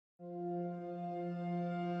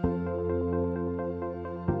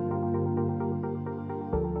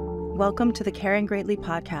Welcome to the Caring Greatly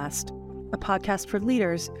podcast, a podcast for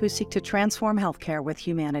leaders who seek to transform healthcare with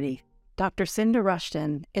humanity. Dr. Cynda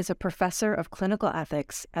Rushton is a professor of clinical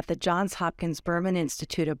ethics at the Johns Hopkins Berman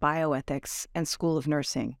Institute of Bioethics and School of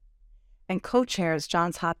Nursing, and co-chairs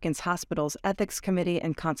Johns Hopkins Hospital's Ethics Committee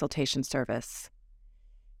and Consultation Service.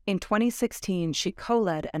 In 2016, she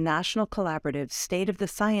co-led a national collaborative State of the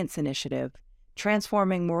Science initiative,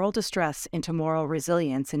 transforming moral distress into moral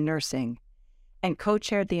resilience in nursing, and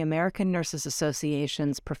co-chaired the American Nurses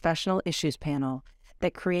Association's Professional Issues Panel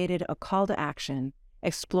that created a call to action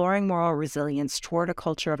exploring moral resilience toward a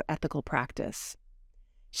culture of ethical practice.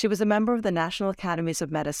 She was a member of the National Academies of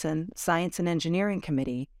Medicine, Science and Engineering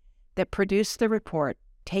Committee that produced the report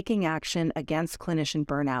Taking Action Against Clinician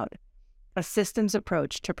Burnout, a systems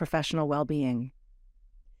approach to professional well-being.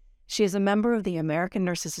 She is a member of the American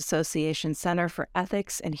Nurses Association Center for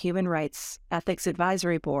Ethics and Human Rights Ethics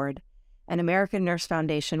Advisory Board and American Nurse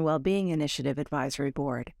Foundation Wellbeing Initiative Advisory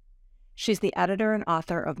Board. She's the editor and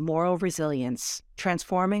author of Moral Resilience,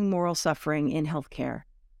 Transforming Moral Suffering in Healthcare.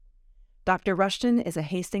 Dr. Rushton is a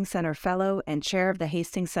Hastings Center Fellow and chair of the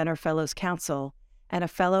Hastings Center Fellows Council and a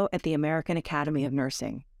fellow at the American Academy of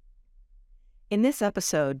Nursing. In this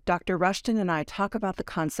episode, Dr. Rushton and I talk about the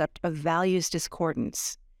concept of values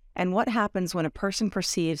discordance and what happens when a person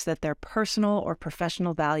perceives that their personal or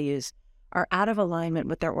professional values are out of alignment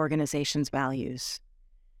with their organization's values.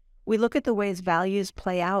 We look at the ways values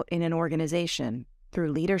play out in an organization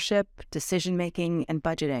through leadership, decision-making, and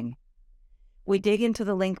budgeting. We dig into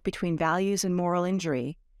the link between values and moral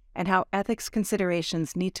injury and how ethics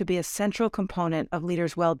considerations need to be a central component of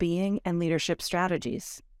leaders' well-being and leadership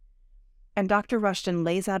strategies. And Dr. Rushton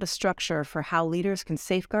lays out a structure for how leaders can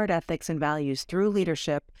safeguard ethics and values through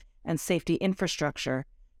leadership and safety infrastructure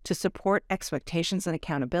to support expectations and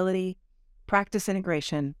accountability, practice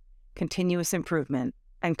integration, continuous improvement,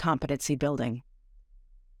 and competency building.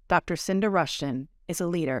 Dr. Cynda Rushton is a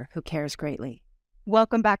leader who cares greatly.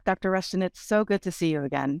 Welcome back, Dr. Rushton. It's so good to see you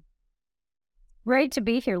again. Great to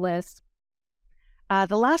be here, Liz.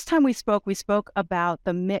 The last time we spoke about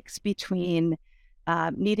the mix between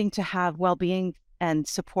needing to have well-being and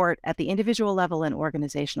support at the individual level and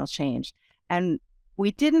organizational change. And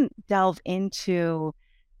we didn't delve into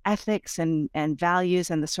ethics and values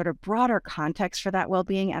and the sort of broader context for that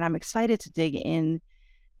well-being. And I'm excited to dig in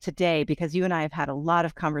today because you and I have had a lot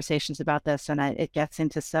of conversations about this, and it gets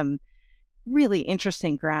into some really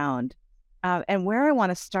interesting ground. And where I want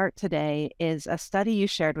to start today is a study you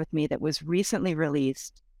shared with me that was recently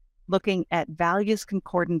released looking at values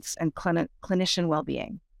concordance and clinician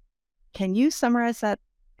well-being. Can you summarize that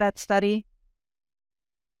study?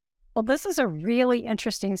 Well, this is a really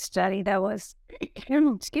interesting study that was,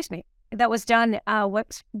 that was done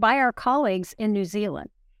by our colleagues in New Zealand.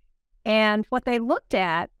 And what they looked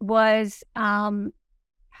at was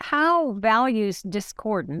how values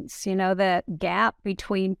discordance, that gap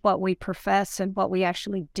between what we profess and what we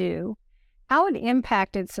actually do, how it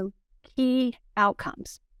impacted some key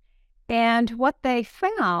outcomes. And what they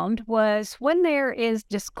found was when there is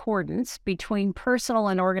discordance between personal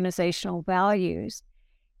and organizational values,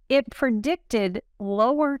 it predicted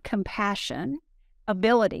lower compassion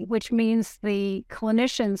ability, which means the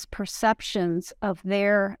clinician's perceptions of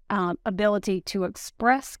their ability to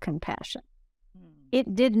express compassion.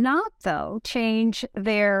 It did not, though, change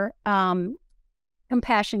their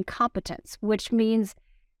compassion competence, which means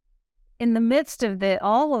in the midst of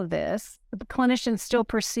all of this, the clinicians still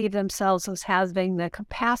perceive themselves as having the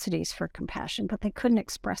capacities for compassion, but they couldn't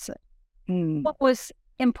express it. What was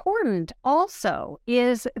important also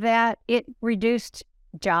is that it reduced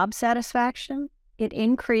job satisfaction, it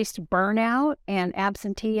increased burnout and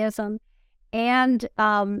absenteeism, and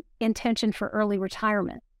intention for early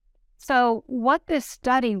retirement. So what this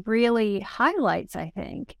study really highlights, I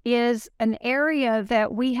think, is an area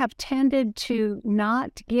that we have tended to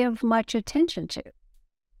not give much attention to,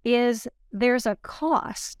 is there's a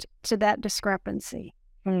cost to that discrepancy.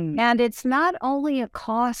 And it's not only a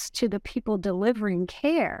cost to the people delivering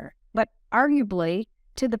care, but arguably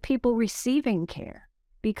to the people receiving care.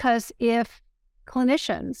 Because if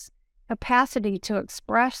clinicians' capacity to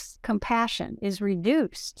express compassion is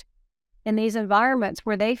reduced in these environments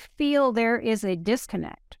where they feel there is a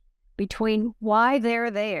disconnect between why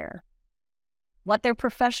they're there, what their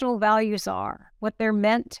professional values are, what they're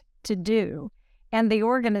meant to do, and the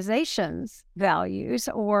organization's values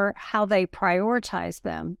or how they prioritize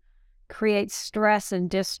them creates stress and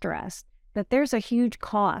distress, that there's a huge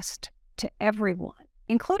cost to everyone,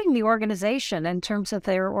 including the organization in terms of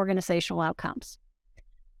their organizational outcomes.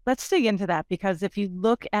 Let's dig into that, because if you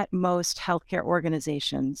look at most healthcare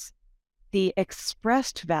organizations, the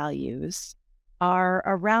expressed values are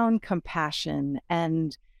around compassion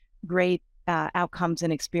and great outcomes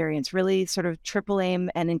and experience, really sort of triple aim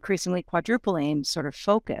and increasingly quadruple aim sort of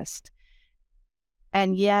focused.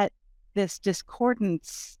 And yet this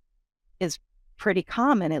discordance is pretty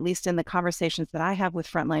common, at least in the conversations that I have with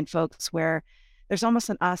frontline folks, where there's almost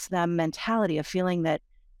an us-them mentality of feeling that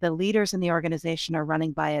the leaders in the organization are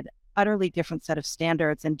running by an utterly different set of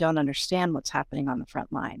standards and don't understand what's happening on the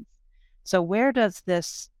front lines. So where does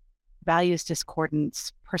this values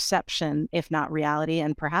discordance perception, if not reality,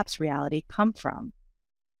 and perhaps reality, come from?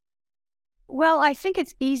 Well, I think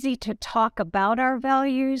it's easy to talk about our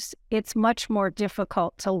values. It's much more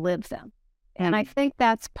difficult to live them. And I think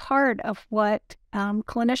that's part of what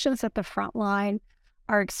clinicians at the front line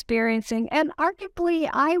are experiencing. And arguably,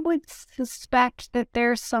 I would suspect that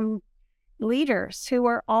there's some leaders who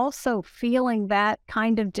are also feeling that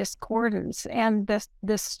kind of discordance and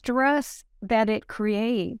the stress that it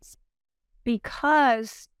creates,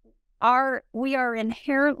 because we are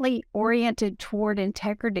inherently oriented toward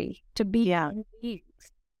integrity to be human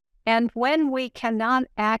beings. And when we cannot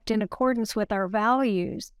act in accordance with our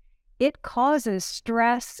values, it causes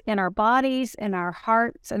stress in our bodies, in our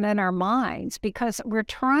hearts, and in our minds, because we're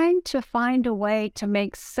trying to find a way to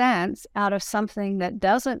make sense out of something that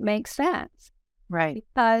doesn't make sense. Right.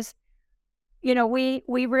 Because, we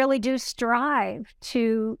really do strive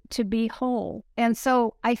to be whole. And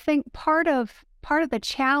so I think part of the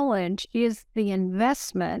challenge is the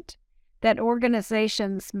investment that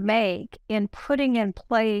organizations make in putting in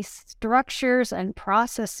place structures and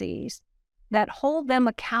processes that hold them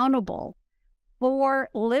accountable for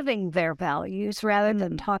living their values rather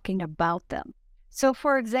than talking about them. So,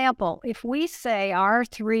 for example, if we say our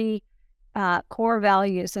three core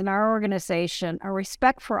values in our organization are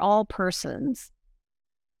respect for all persons,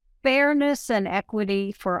 fairness and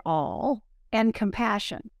equity for all, and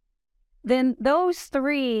compassion, then those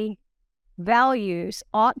three values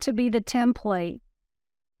ought to be the template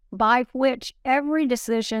by which every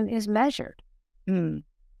decision is measured.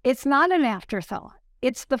 It's not an afterthought.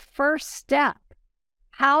 It's the first step.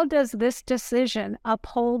 How does this decision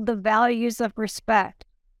uphold the values of respect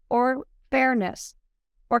or fairness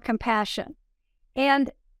or compassion? And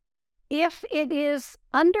if it is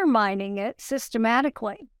undermining it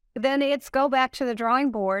systematically, then it's go back to the drawing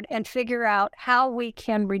board and figure out how we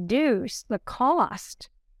can reduce the cost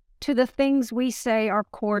to the things we say are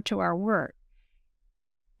core to our work.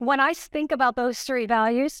 When I think about those three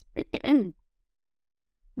values,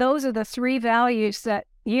 those are the three values that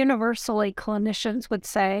universally clinicians would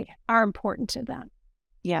say are important to them.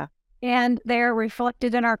 Yeah. And they're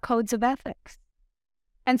reflected in our codes of ethics.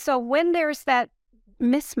 And so when there's that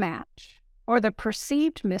mismatch or the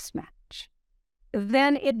perceived mismatch,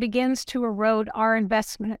 then it begins to erode our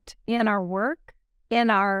investment in our work, in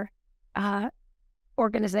our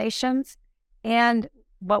organizations. And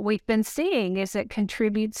what we've been seeing is it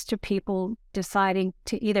contributes to people deciding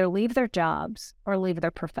to either leave their jobs or leave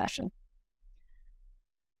their profession.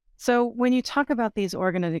 So when you talk about these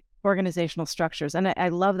organizational structures, and I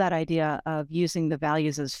love that idea of using the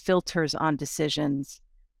values as filters on decisions,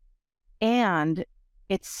 and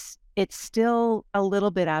it's still a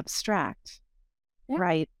little bit abstract,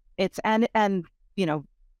 right? It's and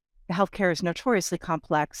healthcare is notoriously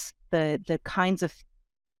complex. The kinds of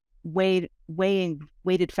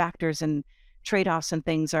weighted factors and trade-offs and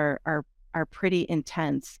things are pretty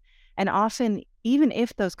intense. And often, even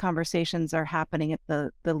if those conversations are happening at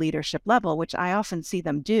the leadership level, which I often see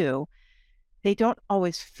them do, they don't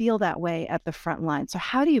always feel that way at the front line. So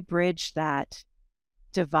how do you bridge that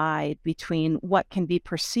divide between what can be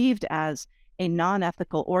perceived as a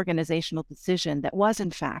non-ethical organizational decision that was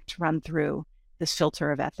in fact run through this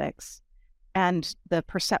filter of ethics and the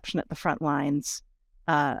perception at the front lines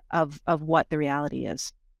of what the reality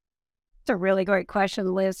is? It's a really great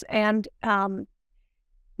question, Liz. And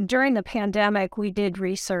during the pandemic, we did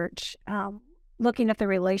research looking at the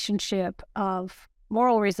relationship of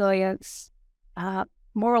moral resilience,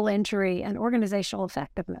 moral injury, and organizational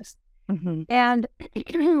effectiveness. And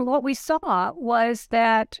what we saw was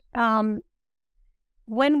that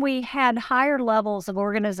when we had higher levels of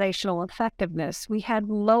organizational effectiveness, we had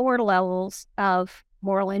lower levels of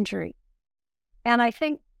moral injury. And I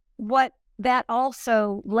think what that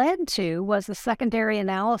also led to was the secondary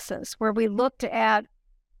analysis, where we looked at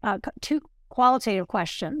two qualitative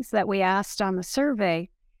questions that we asked on the survey.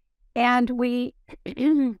 And we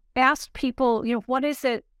asked people, what is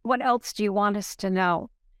it? What else do you want us to know?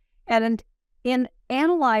 And in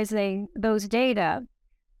analyzing those data,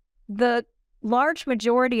 the large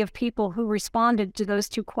majority of people who responded to those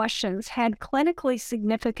two questions had clinically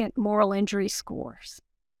significant moral injury scores.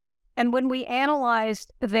 And when we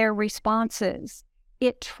analyzed their responses,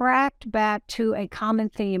 it tracked back to a common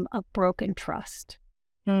theme of broken trust.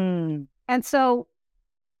 And so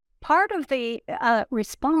part of the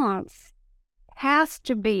response has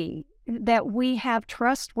to be that we have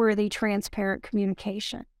trustworthy, transparent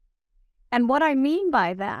communication. And what I mean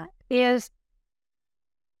by that is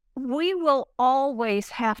we will always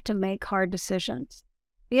have to make hard decisions.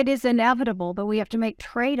 It is inevitable that we have to make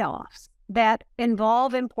trade-offs that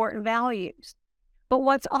involve important values. But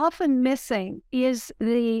what's often missing is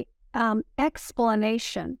the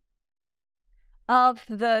explanation of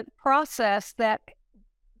the process that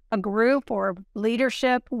a group or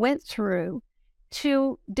leadership went through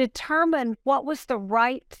to determine what was the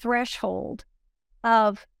right threshold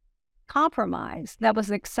of compromise that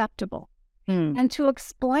was acceptable, and to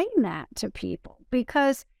explain that to people.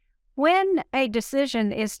 Because when a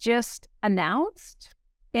decision is just announced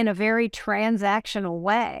in a very transactional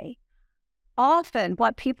way, often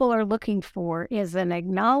what people are looking for is an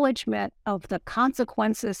acknowledgement of the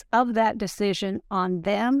consequences of that decision on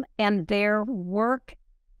them and their work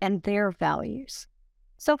and their values.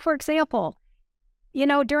 So, for example,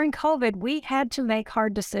 during COVID, we had to make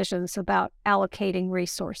hard decisions about allocating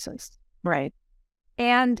resources. Right.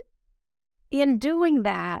 And in doing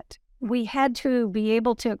that, we had to be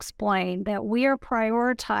able to explain that we are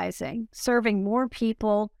prioritizing serving more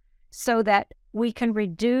people so that we can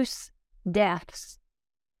reduce deaths.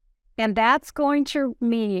 And that's going to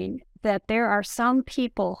mean that there are some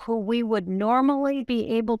people who we would normally be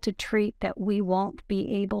able to treat that we won't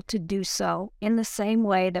be able to do so in the same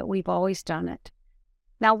way that we've always done it.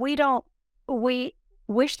 Now, we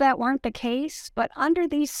wish that weren't the case, but under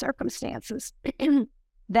these circumstances,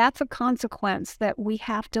 that's a consequence that we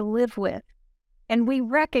have to live with. And we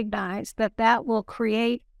recognize that that will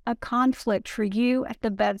create a conflict for you at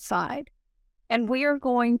the bedside. And we are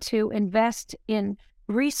going to invest in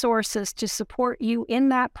resources to support you in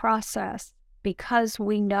that process because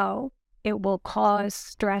we know it will cause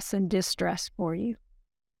stress and distress for you.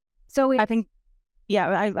 So I think,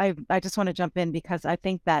 I just want to jump in because I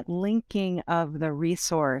think that linking of the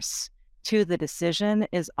resource to the decision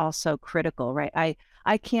is also critical, right?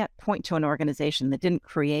 I can't point to an organization that didn't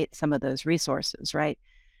create some of those resources, right?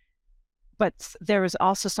 But there is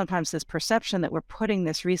also sometimes this perception that we're putting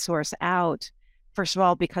this resource out, first of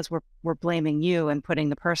all, because we're blaming you and putting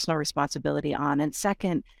the personal responsibility on. And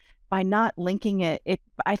second, by not linking it,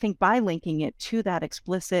 I think by linking it to that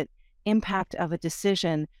explicit impact of a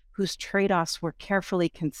decision whose trade-offs were carefully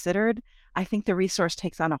considered, I think the resource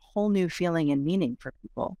takes on a whole new feeling and meaning for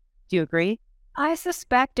people. Do you agree? I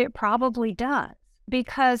suspect it probably does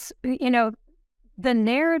because, the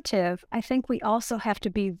narrative, I think we also have to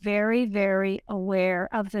be very, very aware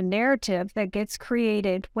of the narrative that gets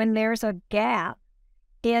created when there's a gap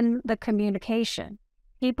in the communication.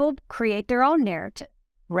 People create their own narrative.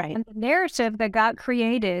 Right. And the narrative that got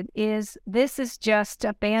created is this is just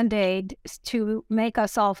a Band-Aid to make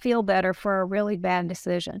us all feel better for a really bad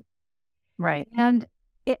decision. Right. And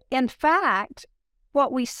in fact,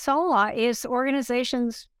 what we saw is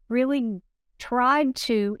organizations really tried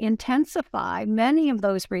to intensify many of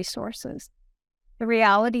those resources. The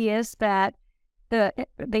reality is that the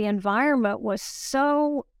environment was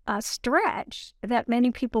so stretched that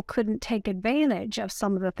many people couldn't take advantage of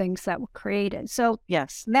some of the things that were created. So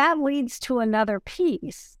yes, that leads to another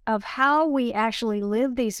piece of how we actually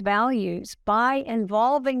live these values by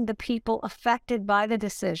involving the people affected by the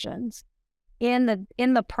decisions in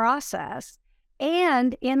the process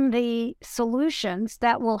and in the solutions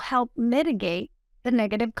that will help mitigate the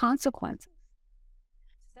negative consequences.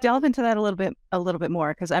 Delve into that a little bit more,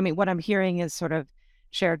 because what I'm hearing is sort of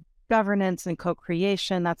shared governance and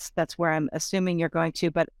co-creation. That's where I'm assuming you're going to,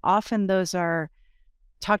 but often those are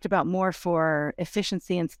talked about more for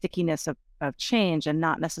efficiency and stickiness of change and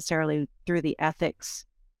not necessarily through the ethics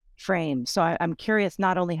frame. So I'm curious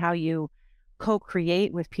not only how you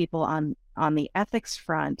co-create with people on the ethics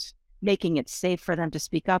front, making it safe for them to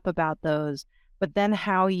speak up about those, but then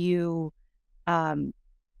how you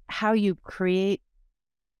create,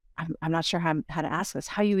 I'm not sure how to ask this,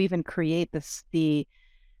 how you even create the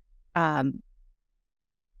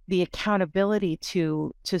accountability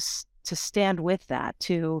to stand with that,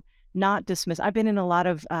 to not dismiss. I've been in a lot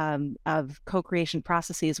of co-creation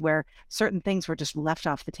processes where certain things were just left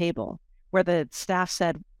off the table, where the staff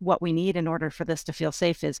said, what we need in order for this to feel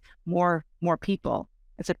safe is more people.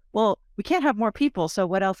 I said, well, we can't have more people, so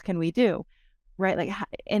what else can we do? Right? Like,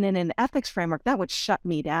 and in an ethics framework, that would shut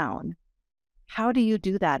me down. How do you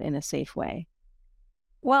do that in a safe way?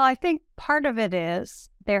 Well, I think part of it is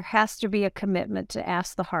there has to be a commitment to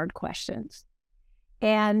ask the hard questions.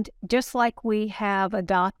 And just like we have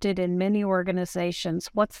adopted in many organizations,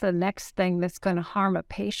 what's the next thing that's going to harm a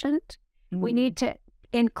patient? We need to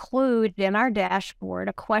include in our dashboard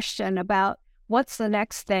a question about what's the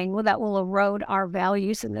next thing that will erode our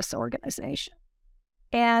values in this organization.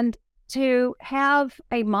 And to have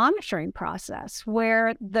a monitoring process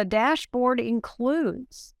where the dashboard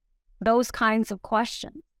includes those kinds of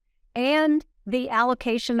questions and the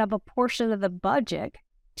allocation of a portion of the budget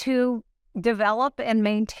to develop and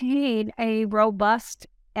maintain a robust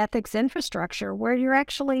ethics infrastructure where you're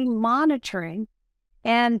actually monitoring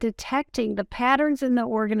and detecting the patterns in the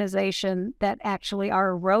organization that actually are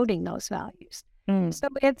eroding those values. So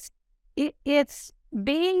it's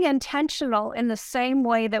being intentional in the same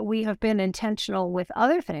way that we have been intentional with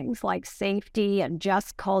other things like safety and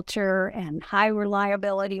just culture and high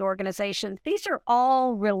reliability organizations. These are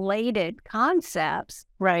all related concepts,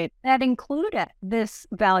 right, that include this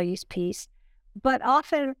values piece, but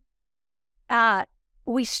often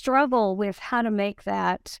we struggle with how to make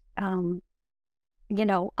that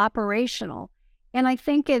operational. And I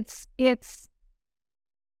think it's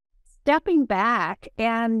stepping back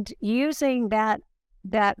and using that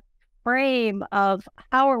frame of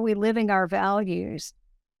how are we living our values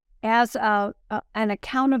as an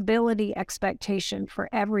accountability expectation for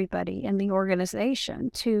everybody in the organization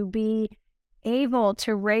to be able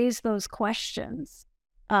to raise those questions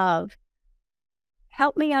of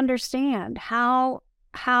help me understand how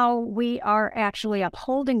we are actually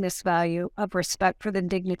upholding this value of respect for the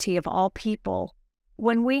dignity of all people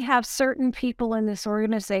when we have certain people in this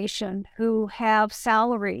organization who have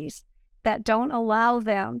salaries that don't allow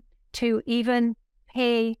them to even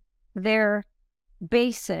pay their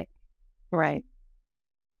basic. right.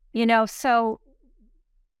 So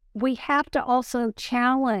we have to also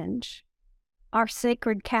challenge our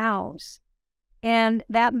sacred cows. And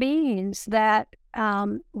that means that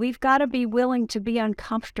we've got to be willing to be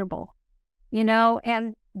uncomfortable,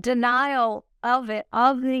 and denial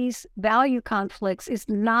of these value conflicts is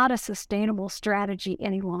not a sustainable strategy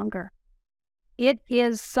any longer. It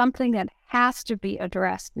is something that has to be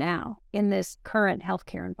addressed now in this current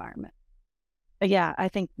healthcare environment. Yeah, I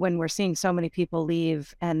think when we're seeing so many people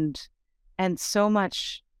leave and so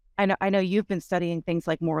much, I know you've been studying things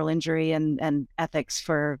like moral injury and ethics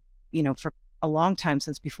for a long time,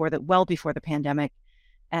 well before the pandemic.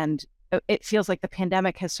 And it feels like the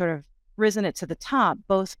pandemic has sort of risen it to the top,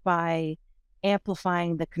 both by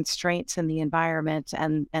amplifying the constraints in the environment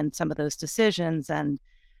and some of those decisions, and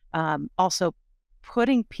also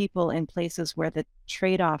putting people in places where the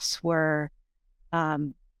trade-offs were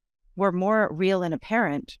more real and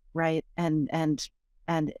apparent, right, and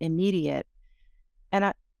immediate.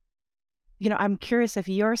 And I'm curious if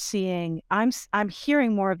you're seeing. I'm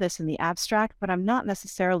hearing more of this in the abstract, but I'm not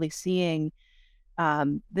necessarily seeing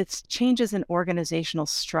this changes in organizational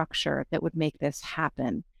structure that would make this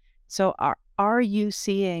happen. So are you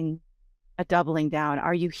seeing a doubling down?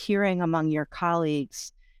 Are you hearing among your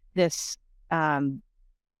colleagues this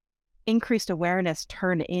increased awareness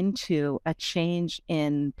turn into a change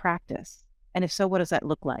in practice? And if so, what does that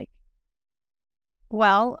look like?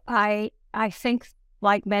 Well, I think,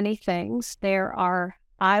 like many things, there are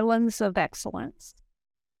islands of excellence,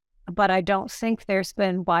 but I don't think there's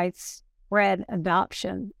been widespread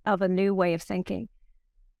adoption of a new way of thinking.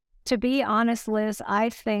 To be honest, Liz, I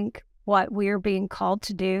think what we're being called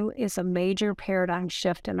to do is a major paradigm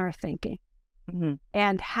shift in our thinking.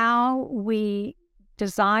 And how we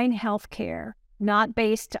design healthcare, not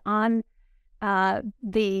based on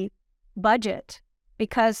the budget,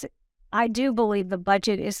 because I do believe the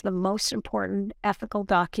budget is the most important ethical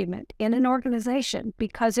document in an organization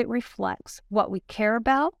because it reflects what we care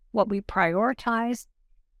about, what we prioritize.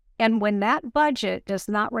 And when that budget does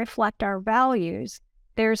not reflect our values,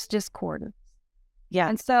 there's discordance. Yeah.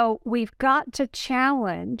 And so we've got to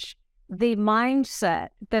challenge the mindset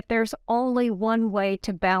that there's only one way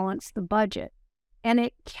to balance the budget. And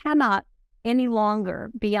it cannot any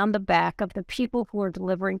longer be on the back of the people who are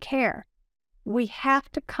delivering care. We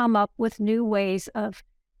have to come up with new ways of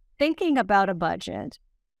thinking about a budget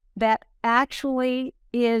that actually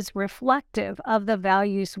is reflective of the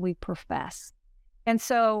values we profess. And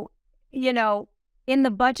so, in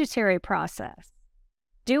the budgetary process,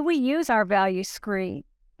 do we use our value screen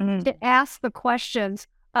to ask the questions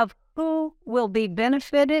of who will be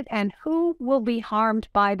benefited and who will be harmed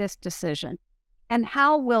by this decision? And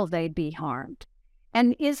how will they be harmed?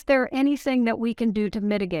 And is there anything that we can do to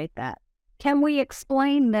mitigate that? Can we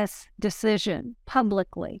explain this decision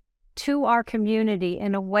publicly to our community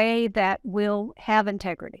in a way that will have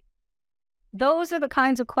integrity? Those are the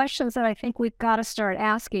kinds of questions that I think we've got to start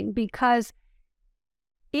asking, because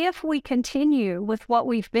if we continue with what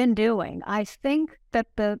we've been doing, I think that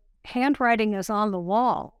the handwriting is on the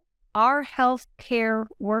wall. Our healthcare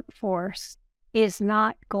workforce is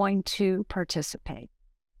not going to participate.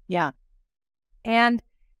 Yeah. And,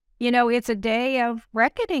 it's a day of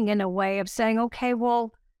reckoning, in a way, of saying, okay,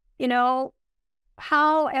 well,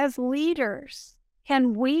 how as leaders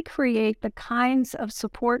can we create the kinds of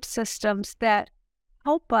support systems that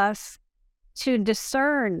help us to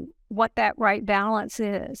discern what that right balance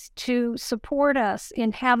is, to support us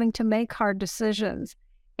in having to make hard decisions,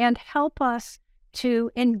 and help us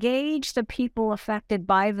to engage the people affected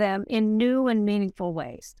by them in new and meaningful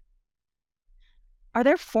ways? Are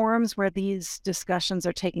there forums where these discussions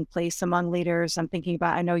are taking place among leaders? I'm thinking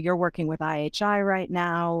about, I know you're working with IHI right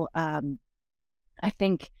now. I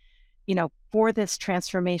think, for this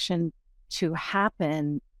transformation to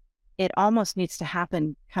happen, it almost needs to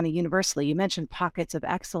happen kind of universally. You mentioned pockets of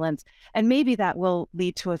excellence, and maybe that will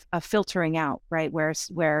lead to a filtering out, right?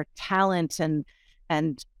 Where talent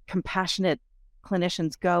and compassionate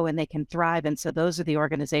clinicians go and they can thrive. And so those are the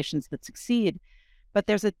organizations that succeed. But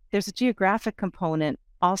there's a geographic component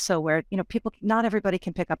also where, not everybody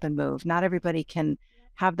can pick up and move. Not everybody can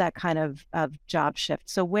have that kind of job shift.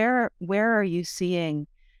 So where are you seeing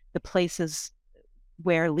the places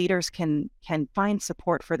where leaders can find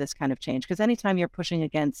support for this kind of change? Because anytime you're pushing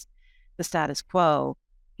against the status quo,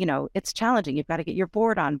 it's challenging. You've got to get your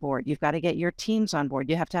board on board. You've got to get your teams on board.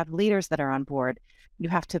 You have to have leaders that are on board. You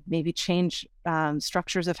have to maybe change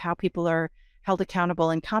structures of how people are held accountable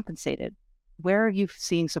and compensated. Where are you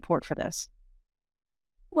seeing support for this?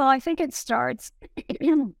 Well, I think it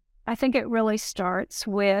really starts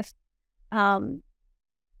with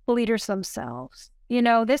leaders themselves.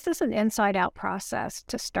 This is an inside-out process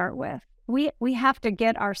to start with. We have to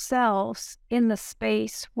get ourselves in the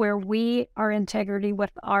space where we are integrity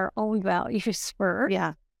with our own values first.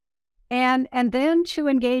 Yeah. And then to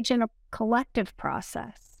engage in a collective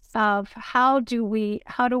process of how do we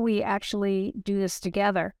actually do this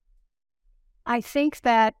together. I think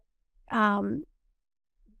that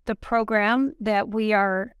the program that we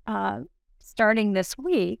are starting this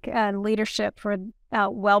week, Leadership for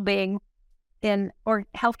Well-Being in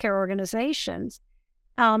Healthcare Organizations,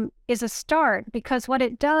 is a start, because what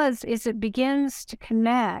it does is it begins to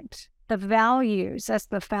connect the values as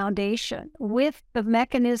the foundation with the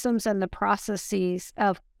mechanisms and the processes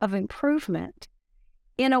of improvement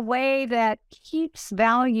in a way that keeps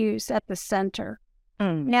values at the center.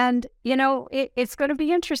 And, it's going to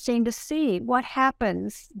be interesting to see what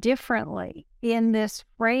happens differently in this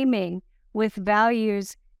framing with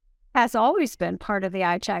values. Has always been part of the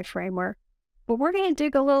IHI framework, but we're going to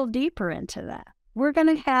dig a little deeper into that. We're going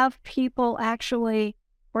to have people actually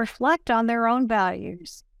reflect on their own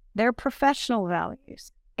values, their professional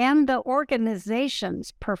values, and the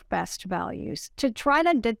organization's professed values to try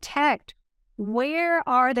to detect where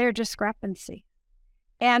are their discrepancies.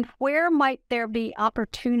 And where might there be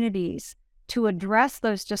opportunities to address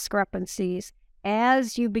those discrepancies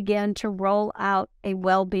as you begin to roll out a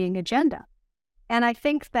well-being agenda? And I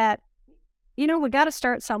think that, we got to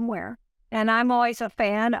start somewhere. And I'm always a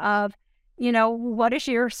fan of, what is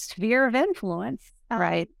your sphere of influence?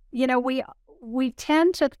 Right. We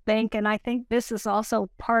tend to think, and I think this is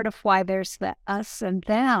also part of why there's the us and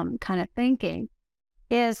them kind of thinking,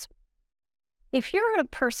 is if you're a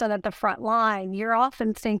person at the front line, you're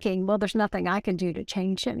often thinking, well, there's nothing I can do to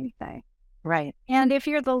change anything. Right. And if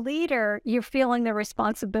you're the leader, you're feeling the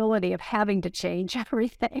responsibility of having to change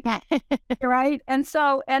everything. Right. And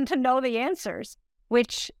to know the answers,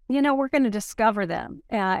 which, we're going to discover them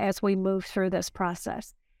as we move through this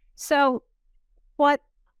process. So what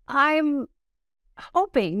I'm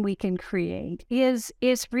hoping we can create is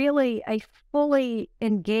really a fully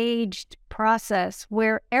engaged process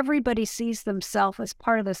where everybody sees themselves as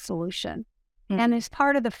part of the solution and as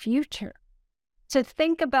part of the future. To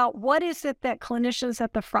think about what is it that clinicians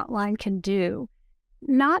at the front line can do,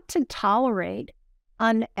 not to tolerate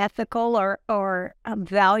unethical or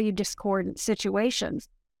value discordant situations,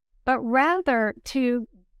 but rather to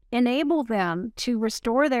enable them to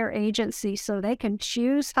restore their agency so they can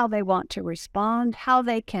choose how they want to respond, how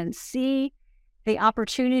they can see the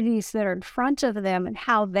opportunities that are in front of them and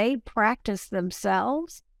how they practice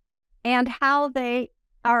themselves, and how they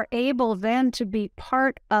are able then to be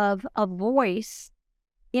part of a voice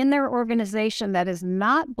in their organization that is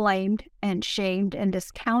not blamed and shamed and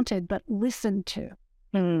discounted, but listened to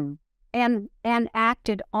and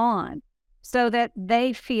acted on. so that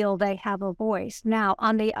they feel they have a voice. Now,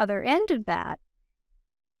 on the other end of that,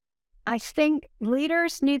 I think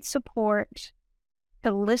leaders need support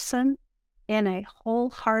to listen in a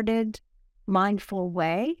wholehearted, mindful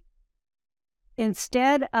way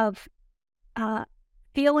instead of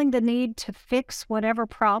feeling the need to fix whatever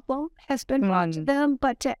problem has been brought to them,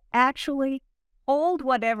 but to actually hold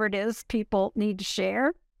whatever it is people need to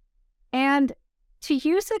share and to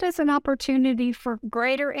use it as an opportunity for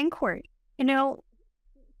greater inquiry.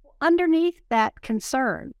 Underneath that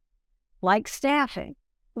concern, like staffing,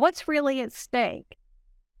 what's really at stake?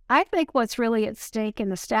 I think what's really at stake in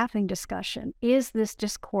the staffing discussion is this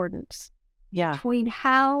discordance between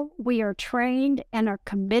how we are trained and are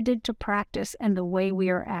committed to practice and the way we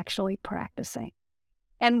are actually practicing.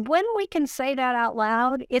 And when we can say that out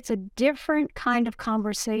loud, it's a different kind of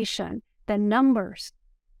conversation than numbers.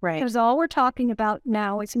 Right. Because all we're talking about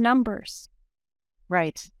now is numbers.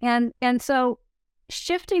 Right. And so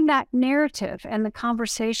shifting that narrative and the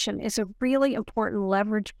conversation is a really important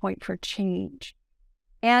leverage point for change.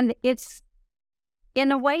 And it's,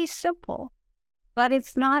 in a way, simple, but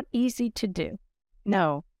it's not easy to do.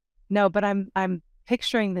 No, but I'm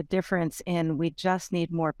picturing the difference in we just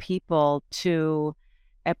need more people to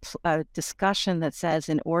a discussion that says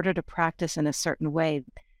in order to practice in a certain way,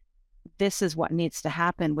 this is what needs to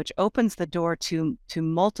happen, which opens the door to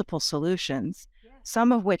multiple solutions,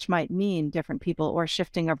 some of which might mean different people or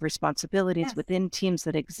shifting of responsibilities within teams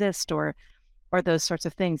that exist or those sorts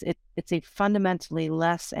of things. It's a fundamentally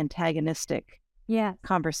less antagonistic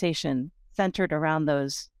conversation centered around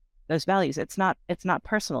those values. It's not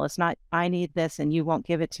personal. It's not, I need this and you won't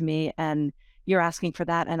give it to me and you're asking for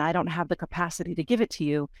that and I don't have the capacity to give it to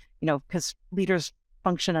you, because leaders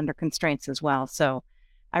function under constraints as well. So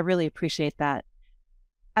I really appreciate that.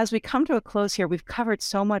 As we come to a close here, we've covered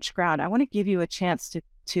so much ground. I want to give you a chance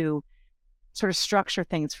to sort of structure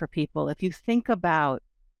things for people. If you think about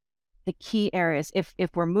the key areas, if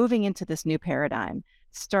we're moving into this new paradigm,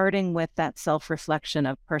 starting with that self-reflection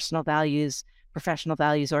of personal values, professional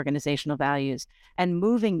values, organizational values, and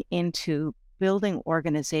moving into building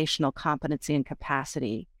organizational competency and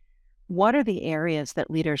capacity, what are the areas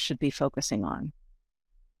that leaders should be focusing on?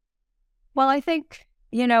 Well, I think,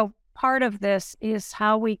 part of this is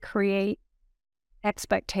how we create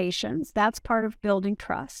expectations. That's part of building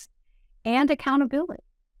trust and accountability.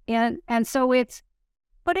 And so it's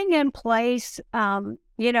putting in place,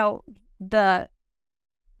 the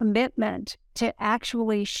commitment to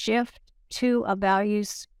actually shift to a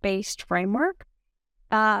values-based framework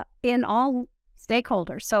in all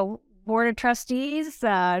stakeholders. So board of trustees,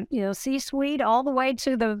 C-suite, all the way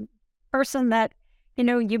to the person that,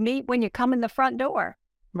 you meet when you come in the front door.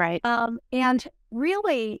 Right. And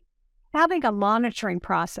really having a monitoring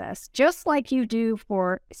process, just like you do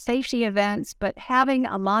for safety events, but having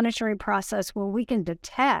a monitoring process where we can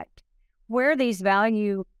detect where these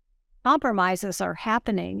value compromises are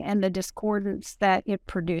happening and the discordance that it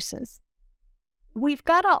produces. We've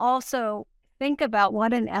got to also think about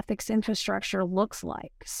what an ethics infrastructure looks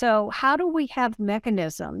like. So how do we have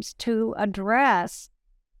mechanisms to address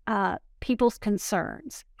people's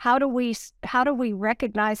concerns? How do we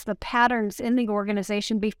recognize the patterns in the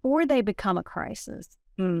organization before they become a crisis?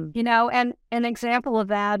 And an example of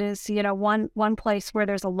that is, one place where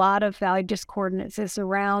there's a lot of value discordance is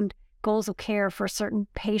around goals of care for certain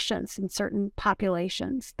patients in certain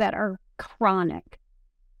populations that are chronic.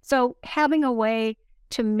 So having a way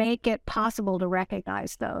to make it possible to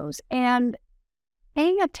recognize those and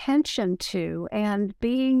paying attention to and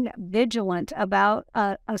being vigilant about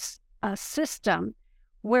a system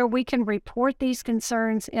where we can report these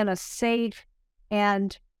concerns in a safe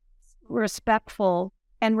and respectful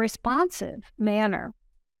and responsive manner.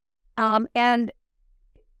 And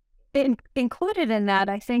included in that,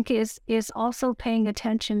 I think, is also paying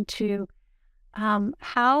attention to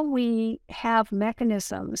how we have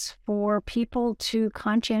mechanisms for people to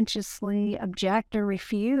conscientiously object or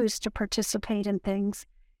refuse to participate in things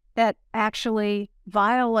that actually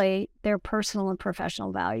violate their personal and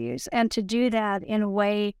professional values, and to do that in a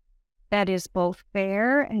way that is both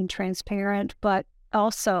fair and transparent, but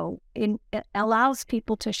also it allows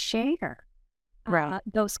people to share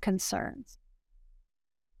those concerns.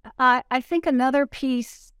 I think another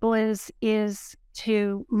piece, Liz, is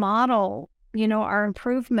to model, our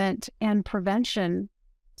improvement and prevention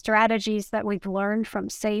strategies that we've learned from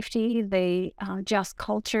safety, the just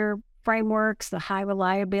culture frameworks, the high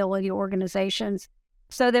reliability organizations,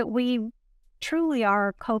 so that we truly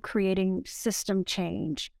are co-creating system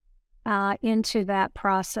change into that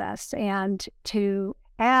process, and to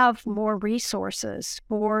have more resources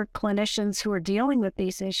for clinicians who are dealing with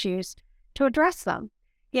these issues to address them.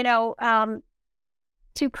 You know,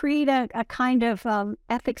 to create a kind of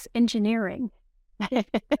ethics engineering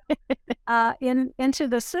into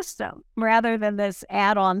the system, rather than this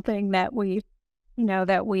add-on thing that we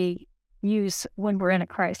use when we're in a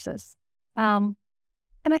crisis. And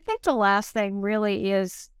I think the last thing really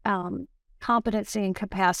is competency and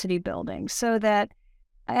capacity building, so that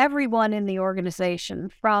everyone in the organization,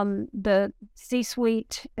 from the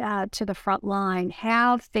C-suite to the front line,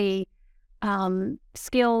 have the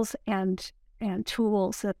skills and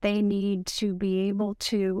tools that they need to be able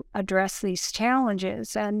to address these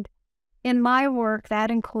challenges. And in my work,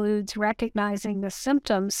 that includes recognizing the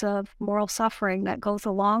symptoms of moral suffering that goes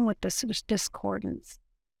along with this discordance,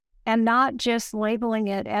 and not just labeling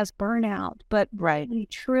it as burnout, but really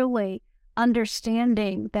truly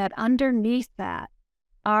understanding that underneath that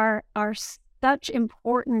are such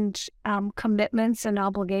important commitments and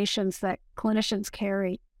obligations that clinicians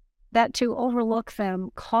carry, that to overlook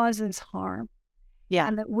them causes harm. Yeah.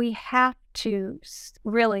 And that we have to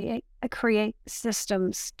really create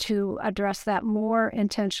systems to address that more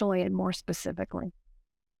intentionally and more specifically.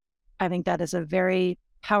 I think that is a very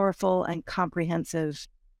powerful and comprehensive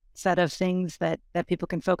set of things that people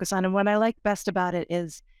can focus on. And what I like best about it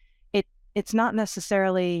is it's not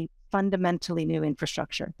necessarily fundamentally new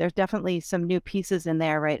infrastructure. There's definitely some new pieces in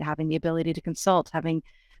there, right? Having the ability to consult, having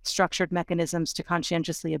structured mechanisms to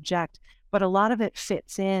conscientiously object, but a lot of it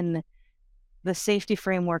fits in the safety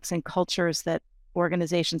frameworks and cultures that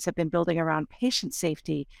organizations have been building around patient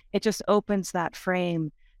safety. It just opens that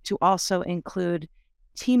frame to also include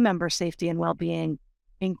team member safety and well-being,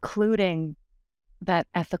 including that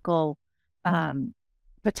ethical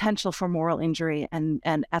potential for moral injury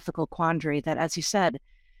and ethical quandary that, as you said,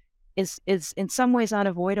 is in some ways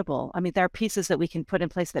unavoidable. I mean, there are pieces that we can put in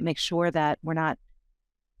place that make sure that we're not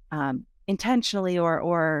intentionally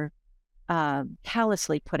or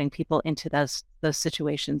callously putting people into those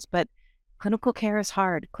situations. But clinical care is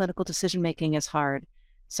hard. Clinical decision-making is hard.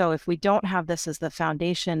 So if we don't have this as the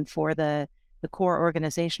foundation for the core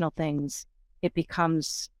organizational things, it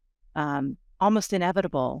becomes almost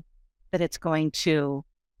inevitable that it's going to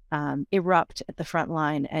erupt at the front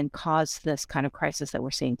line and cause this kind of crisis that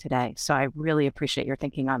we're seeing today. So I really appreciate your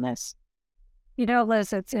thinking on this. You know,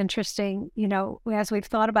 Liz, it's interesting. You know, as we've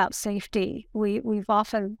thought about safety, we've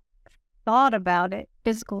often thought about it,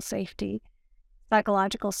 physical safety,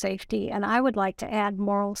 psychological safety, and I would like to add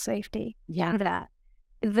moral safety to that.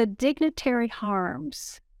 The dignitary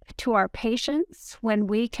harms to our patients when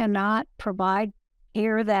we cannot provide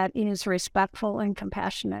care that is respectful and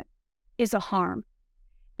compassionate is a harm.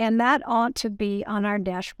 And that ought to be on our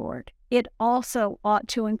dashboard. It also ought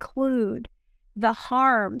to include the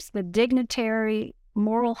harms, the dignitary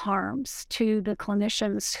moral harms to the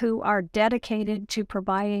clinicians who are dedicated to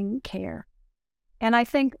providing care. And I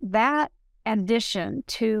think that addition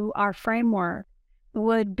to our framework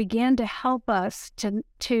would begin to help us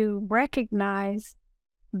to recognize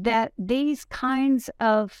that these kinds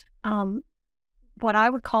of what I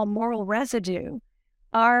would call moral residue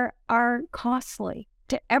are costly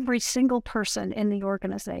to every single person in the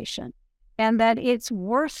organization, and that it's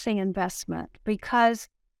worth the investment, because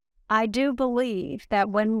I do believe that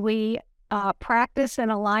when we practice in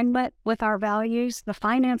alignment with our values, the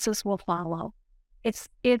finances will follow. It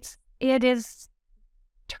is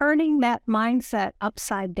turning that mindset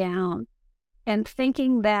upside down and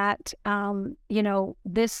thinking that,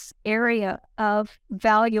 this area of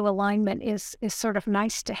value alignment is sort of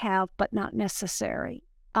nice to have, but not necessary.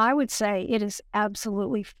 I would say it is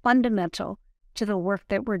absolutely fundamental to the work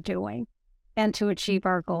that we're doing and to achieve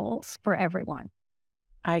our goals for everyone.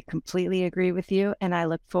 I completely agree with you. And I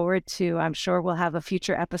look forward to, I'm sure we'll have a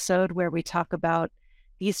future episode where we talk about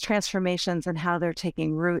these transformations and how they're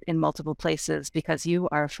taking root in multiple places, because you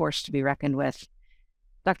are a force to be reckoned with.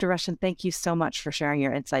 Dr. Rushton, thank you so much for sharing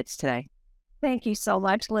your insights today. Thank you so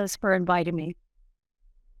much, Liz, for inviting me.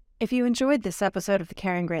 If you enjoyed this episode of the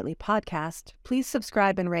Caring Greatly podcast, please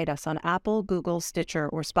subscribe and rate us on Apple, Google, Stitcher,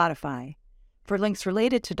 or Spotify. For links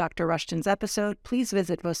related to Dr. Rushton's episode, please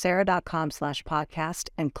visit vocera.com/podcast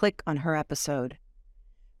and click on her episode.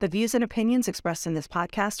 The views and opinions expressed in this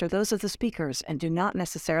podcast are those of the speakers and do not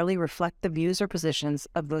necessarily reflect the views or positions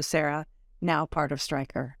of Vocera, now part of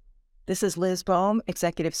Stryker. This is Liz Boehm,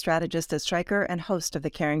 Executive Strategist at Stryker and host of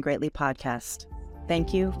the Caring Greatly podcast.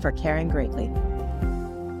 Thank you for caring greatly.